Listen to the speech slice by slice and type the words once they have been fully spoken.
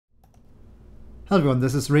Hello everyone,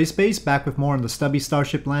 this is RaySpace, back with more on the Stubby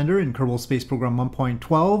Starship lander in Kerbal Space Program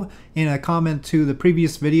 1.12. In a comment to the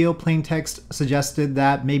previous video, plaintext suggested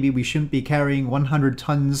that maybe we shouldn't be carrying 100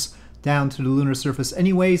 tons down to the lunar surface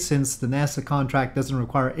anyway, since the NASA contract doesn't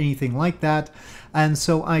require anything like that. And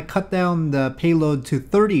so I cut down the payload to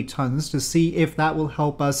 30 tons to see if that will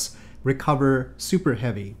help us recover Super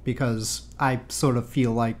Heavy, because I sort of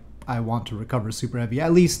feel like I want to recover Super Heavy,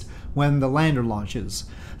 at least when the lander launches.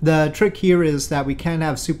 The trick here is that we can't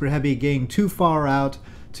have Super Heavy getting too far out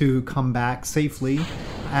to come back safely,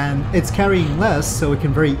 and it's carrying less, so it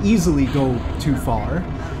can very easily go too far.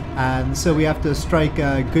 And so we have to strike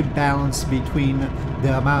a good balance between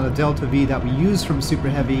the amount of delta V that we use from Super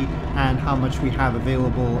Heavy and how much we have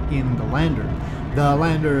available in the lander. The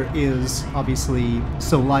lander is obviously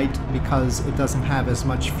so light because it doesn't have as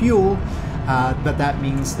much fuel, but that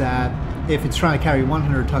means that if it's trying to carry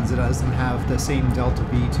 100 tons, it doesn't have the same delta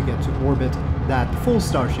V to get to orbit that the full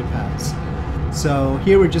Starship has. So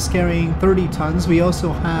here we're just carrying 30 tons. We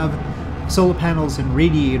also have solar panels and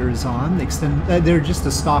radiators on. They're just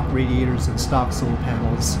the stock radiators and stock solar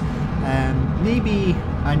panels, and maybe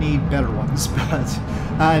I need better ones, but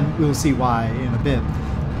we'll see why in a bit.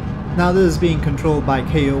 Now this is being controlled by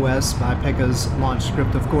KOS, by Pekka's launch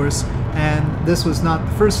script of course, and this was not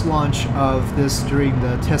the first launch of this during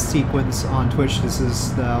the test sequence on Twitch. This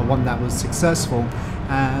is the one that was successful,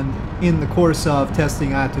 and in the course of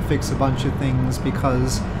testing I had to fix a bunch of things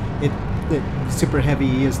because Super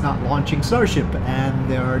Heavy is not launching Starship, and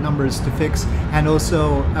there are numbers to fix, and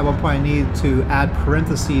also at one point I needed to add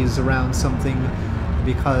parentheses around something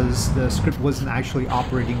because the script wasn't actually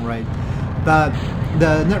operating right. But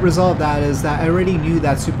the net result of that is that I already knew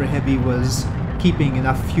that Super Heavy was keeping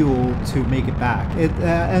enough fuel to make it back. It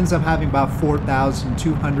ends up having about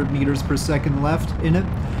 4,200 meters per second left in it,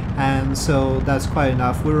 and so that's quite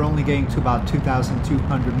enough. We're only getting to about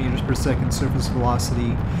 2,200 meters per second surface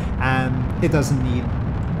velocity, and it doesn't need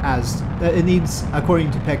it needs, according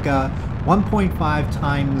to Pekka, 1.5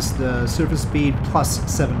 times the surface speed plus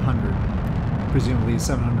 700, presumably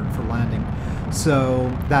 700 for landing. So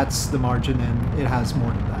that's the margin, and it has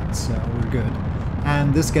more than that, so we're good.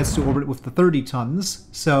 And this gets to orbit with the 30 tons,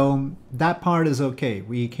 so that part is okay.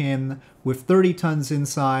 We can, with 30 tons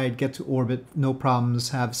inside, get to orbit, no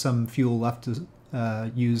problems, have some fuel left to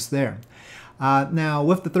use there. Now,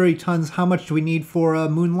 with the 30 tons, how much do we need for a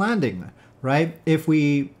moon landing, right? If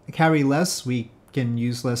we carry less, we can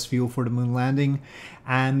use less fuel for the moon landing,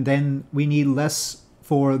 and then we need less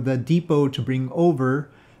for the depot to bring over,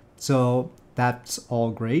 so that's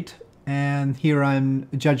all great. And here I'm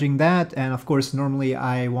judging that, and of course normally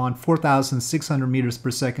I want 4,600 meters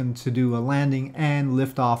per second to do a landing and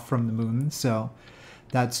lift off from the moon, so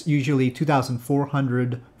that's usually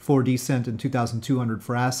 2,400 for descent and 2,200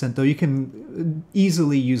 for ascent, though you can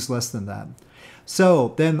easily use less than that.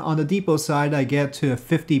 So then on the depot side I get to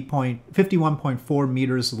 51.4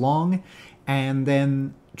 meters long, and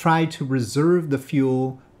then try to reserve the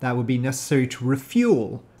fuel that would be necessary to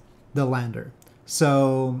refuel the lander.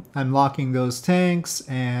 So I'm locking those tanks,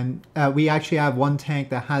 and we actually have one tank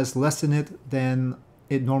that has less in it than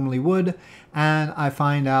it normally would, and I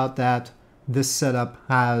find out that this setup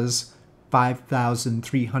has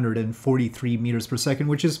 5,343 meters per second,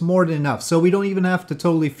 which is more than enough. So we don't even have to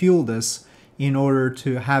totally fuel this in order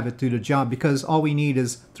to have it do the job, because all we need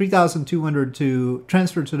is 3,200 to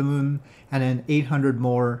transfer to the moon, and then 800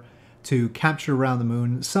 more to capture around the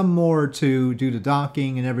moon, some more to do the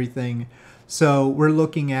docking and everything. So we're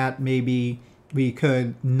looking at maybe we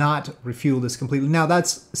could not refuel this completely. Now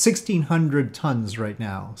that's 1,600 tons right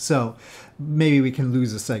now, so maybe we can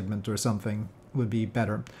lose a segment or something would be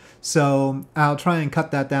better. So I'll try and cut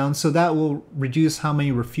that down, so that will reduce how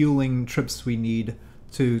many refueling trips we need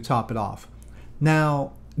to top it off.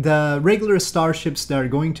 Now the regular starships that are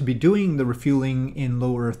going to be doing the refueling in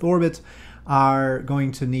low Earth orbit are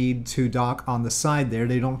going to need to dock on the side there.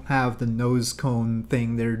 They don't have the nose cone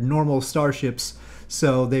thing. They're normal starships,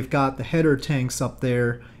 so they've got the header tanks up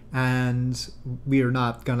there, and we are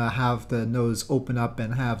not gonna have the nose open up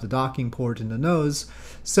and have the docking port in the nose.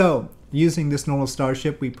 So using this normal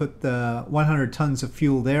starship, we put the 100 tons of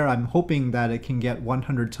fuel there. I'm hoping that it can get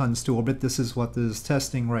 100 tons to orbit. This is what this is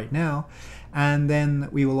testing right now. And then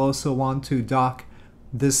we will also want to dock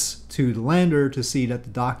this to the lander to see that the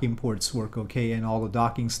docking ports work okay and all the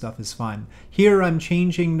docking stuff is fine. Here I'm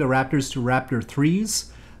changing the Raptors to Raptor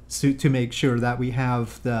 3s to make sure that we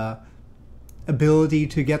have the ability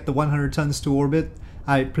to get the 100 tons to orbit.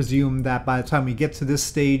 I presume that by the time we get to this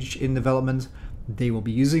stage in development, they will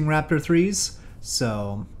be using Raptor 3s.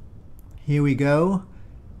 So here we go.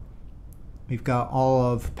 We've got all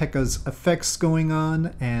of Pekka's effects going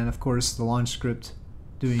on, and of course the launch script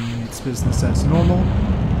doing its business as normal.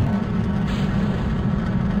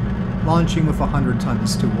 Launching with 100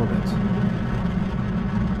 tons to orbit.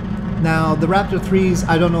 Now the Raptor 3s,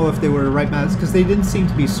 I don't know if they were right mass, because they didn't seem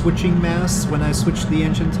to be switching mass when I switched the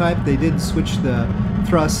engine type. They did switch the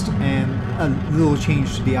thrust and a little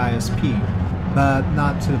change to the ISP, but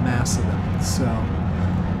not to the mass of them. So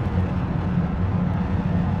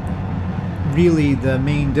really the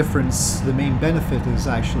main difference, the main benefit is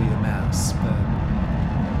actually the mass, but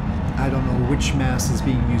I don't know which mass is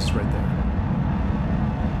being used right there.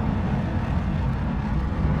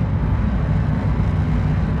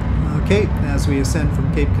 Okay, as we ascend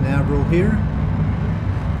from Cape Canaveral here.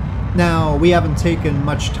 Now, we haven't taken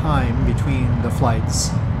much time between the flights,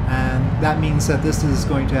 and that means that this is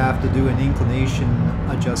going to have to do an inclination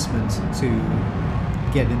adjustment to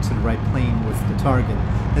get into the right plane with the target.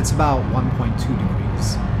 It's about 1.2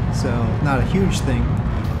 degrees, so not a huge thing.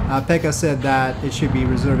 Pekka said that it should be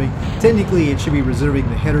reserving, technically it should be reserving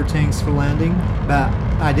the header tanks for landing, but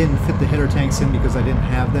I didn't fit the header tanks in because I didn't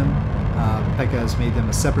have them. Pekka has made them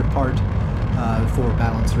a separate part for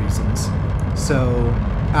balance reasons. So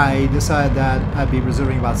I decided that I'd be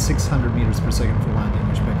reserving about 600 meters per second for landing,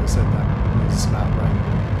 which Pekka said that was about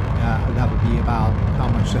right. That would be about how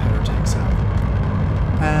much the header tanks have.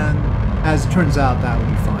 And as it turns out, that would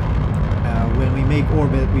be fine. When we make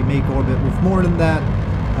orbit with more than that,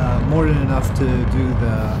 more than enough to do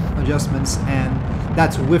the adjustments, and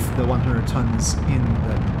that's with the 100 tons in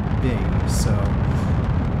the bay. So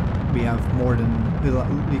we have more than,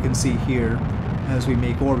 you can see here, as we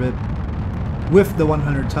make orbit with the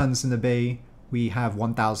 100 tons in the bay, we have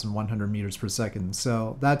 1,100 meters per second,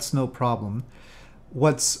 so that's no problem.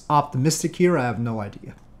 What's optimistic here, I have no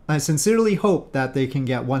idea. I sincerely hope that they can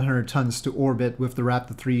get 100 tons to orbit with the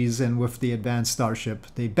Raptor 3s, and with the advanced Starship,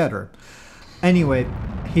 they better. Anyway,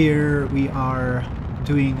 here we are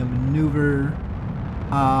doing a maneuver.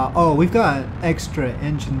 Oh, we've got an extra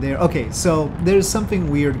engine there. Okay, so there's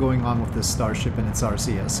something weird going on with this Starship and its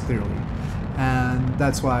RCS, clearly. And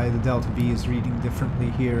that's why the Delta V is reading differently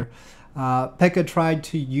here. Pekka tried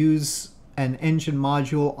to use an engine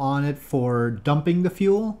module on it for dumping the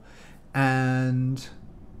fuel, and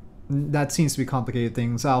that seems to be complicated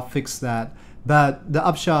things. I'll fix that. But the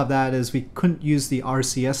upshot of that is we couldn't use the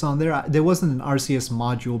RCS on there. There wasn't an RCS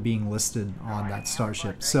module being listed on that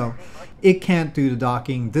Starship, so it can't do the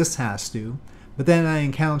docking. This has to. But then I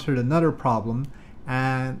encountered another problem,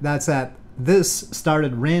 and that's that this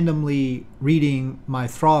started randomly reading my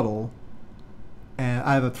throttle. And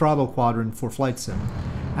I have a throttle quadrant for Flight Sim,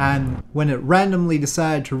 and when it randomly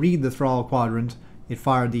decided to read the throttle quadrant, it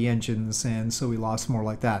fired the engines, and so we lost more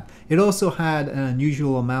like that. It also had an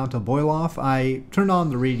unusual amount of boil off. I turned on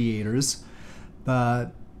the radiators,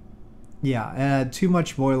 but yeah, it had too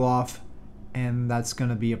much boil off, and that's going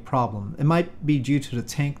to be a problem. It might be due to the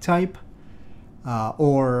tank type,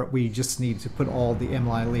 or we just need to put all the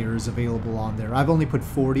MLI layers available on there. I've only put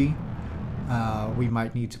 40. We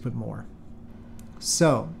might need to put more.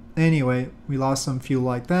 So anyway, we lost some fuel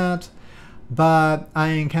like that. But I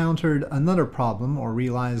encountered another problem, or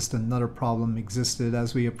realized another problem existed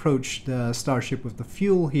as we approached the Starship with the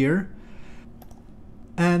fuel here.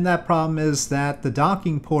 And that problem is that the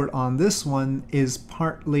docking port on this one is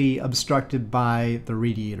partly obstructed by the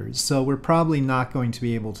radiators, so we're probably not going to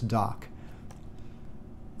be able to dock.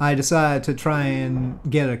 I decided to try and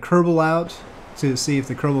get a Kerbal out to see if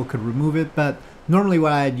the Kerbal could remove it, but normally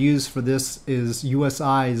what I'd use for this is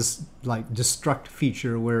USI's like destruct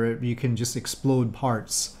feature, where you can just explode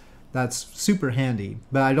parts. That's super handy,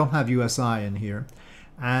 but I don't have USI in here.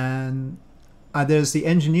 And there's the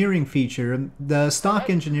engineering feature. The stock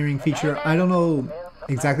engineering feature, I don't know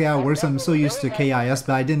exactly how it works. I'm so used to KIS,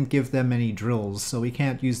 but I didn't give them any drills, so we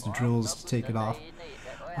can't use the drills to take it off.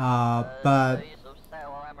 But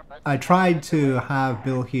I tried to have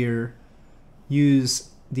Bill here use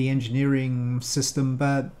the engineering system,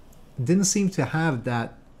 but didn't seem to have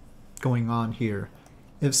that going on here.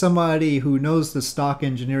 If somebody who knows the stock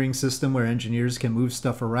engineering system where engineers can move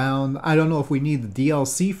stuff around, I don't know if we need the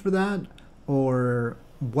DLC for that or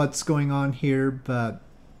what's going on here, but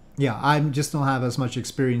yeah, I just don't have as much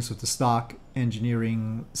experience with the stock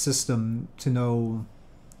engineering system to know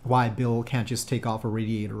why Bill can't just take off a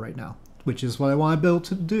radiator right now, which is what I want Bill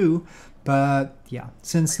to do. But yeah,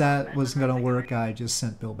 since that wasn't going to work, I just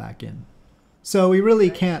sent Bill back in. So we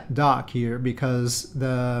really can't dock here because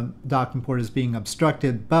the docking port is being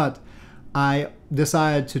obstructed, but I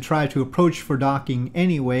decided to try to approach for docking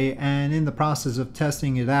anyway, and in the process of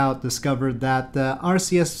testing it out, discovered that the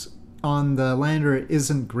RCS on the lander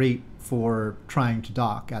isn't great for trying to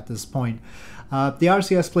dock at this point. The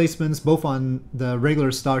RCS placements, both on the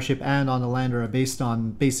regular Starship and on the lander, are based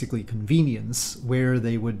on basically convenience, where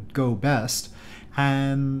they would go best.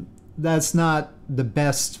 And that's not the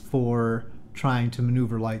best for trying to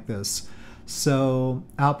maneuver like this. So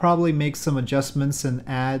I'll probably make some adjustments and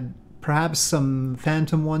add perhaps some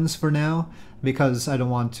phantom ones for now, because I don't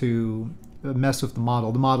want to mess with the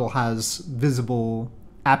model. The model has visible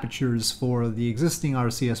apertures for the existing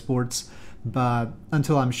RCS ports, but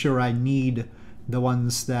until I'm sure I need the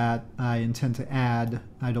ones that I intend to add,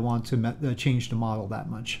 I don't want to change the model that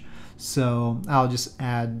much. So I'll just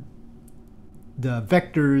add the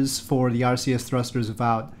vectors for the RCS thrusters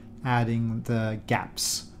without adding the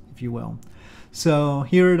gaps, if you will. So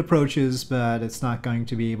here it approaches, but it's not going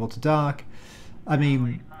to be able to dock. I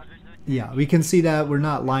mean, yeah, we can see that we're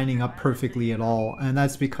not lining up perfectly at all, and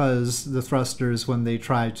that's because the thrusters, when they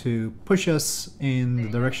try to push us in the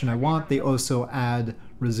direction I want, they also add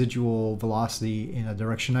residual velocity in a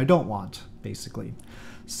direction I don't want, basically.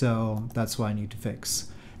 So that's what I need to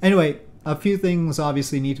fix. Anyway, a few things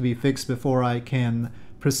obviously need to be fixed before I can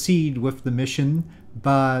proceed with the mission,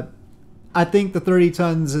 but I think the 30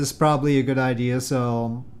 tons is probably a good idea,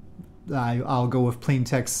 so I'll go with plain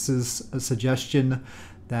text's suggestion.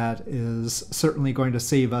 That is certainly going to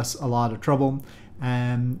save us a lot of trouble.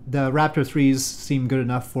 And the Raptor 3s seem good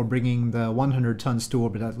enough for bringing the 100 tons to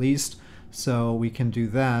orbit at least, so we can do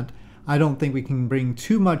that. I don't think we can bring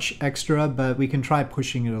too much extra, but we can try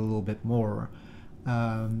pushing it a little bit more.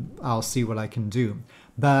 I'll see what I can do.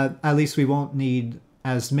 But at least we won't need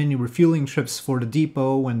as many refueling trips for the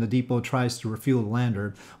depot when the depot tries to refuel the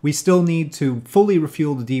lander. We still need to fully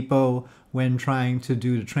refuel the depot when trying to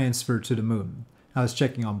do the transfer to the moon. I was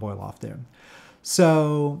checking on boil off there.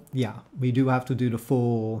 So yeah, we do have to do the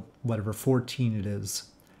full, whatever, 14 it is.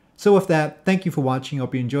 So with that, thank you for watching.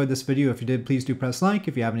 Hope you enjoyed this video. If you did, please do press like.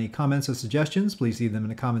 If you have any comments or suggestions, please leave them in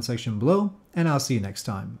the comment section below, and I'll see you next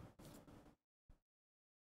time.